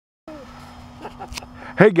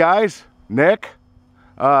Hey guys, Nick.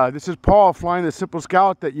 This is Paul flying the Simple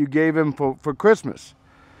Scout that you gave him for Christmas.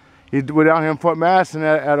 We're down here in Fort Madison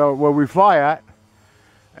at where we fly at,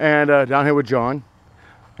 and down here with John.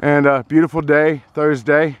 And beautiful day,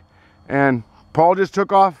 Thursday, and Paul just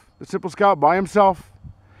took off the Simple Scout by himself,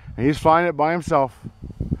 and he's flying it by himself.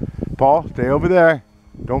 Paul, stay over there.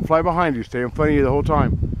 Don't fly behind you. Stay in front of you the whole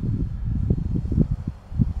time.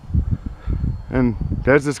 And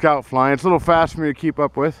there's the Scout flying. It's a little fast for me to keep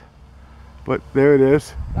up with, but there it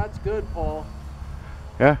is. That's good, Paul.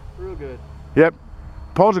 Yeah? Real good. Yep.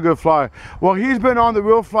 Paul's a good flyer. Well, he's been on the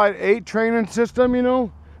Real Flite 8 training system, you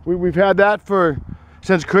know. We've had that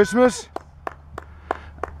since Christmas.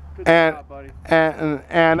 Good job, buddy. And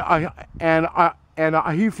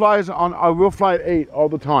he flies on a Real Flite 8 all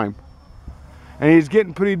the time. And he's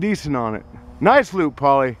getting pretty decent on it. Nice loop,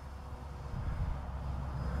 Polly.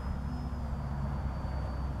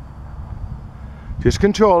 Just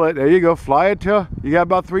control it. There you go. Fly it till you got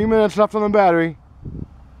about 3 minutes left on the battery.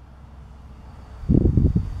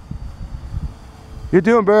 You're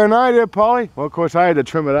doing better than I did, Polly. Well, of course, I had to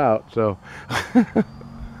trim it out, so. No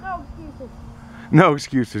excuses. No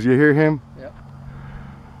excuses. You hear him? Yep.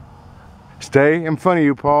 Stay in front of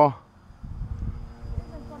you, Paul.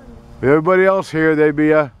 Everybody else here, they'd be,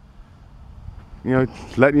 you know,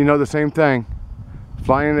 letting you know the same thing.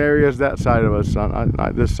 Flying areas that side of us,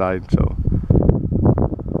 not this side, so.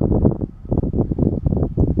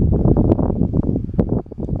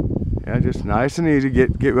 Yeah, just nice and easy.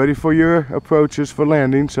 Get ready for your approaches for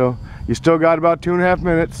landing. So you still got about 2.5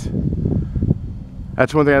 minutes.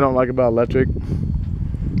 That's one thing I don't like about electric.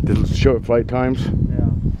 The short flight times. Yeah.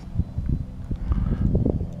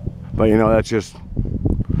 But you know, that's just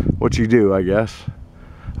what you do, I guess.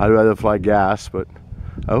 I'd rather fly gas, but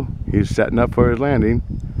oh, he's setting up for his landing.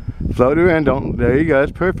 Float her in, there you go,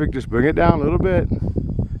 that's perfect. Just bring it down a little bit.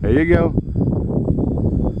 There you go.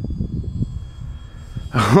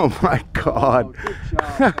 Oh my God. Oh, good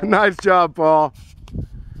job, Nice job, Paul.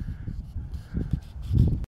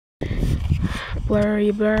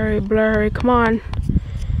 Blurry, blurry, blurry. Come on.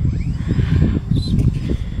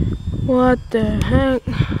 What the heck?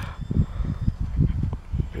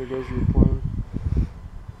 There goes your plane.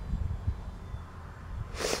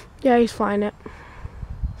 Yeah, he's flying it.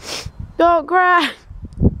 Don't crash!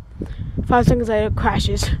 5 seconds later, it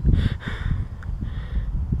crashes.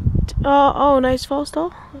 Oh, nice fall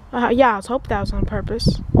stall. Yeah, let's hope that was on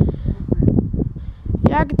purpose.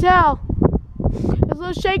 Yeah, I can tell. It's a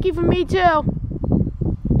little shaky for me too,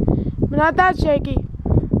 but not that shaky.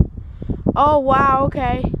 Oh wow,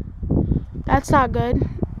 okay. That's not good.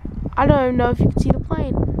 I don't even know if you can see the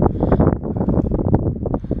plane.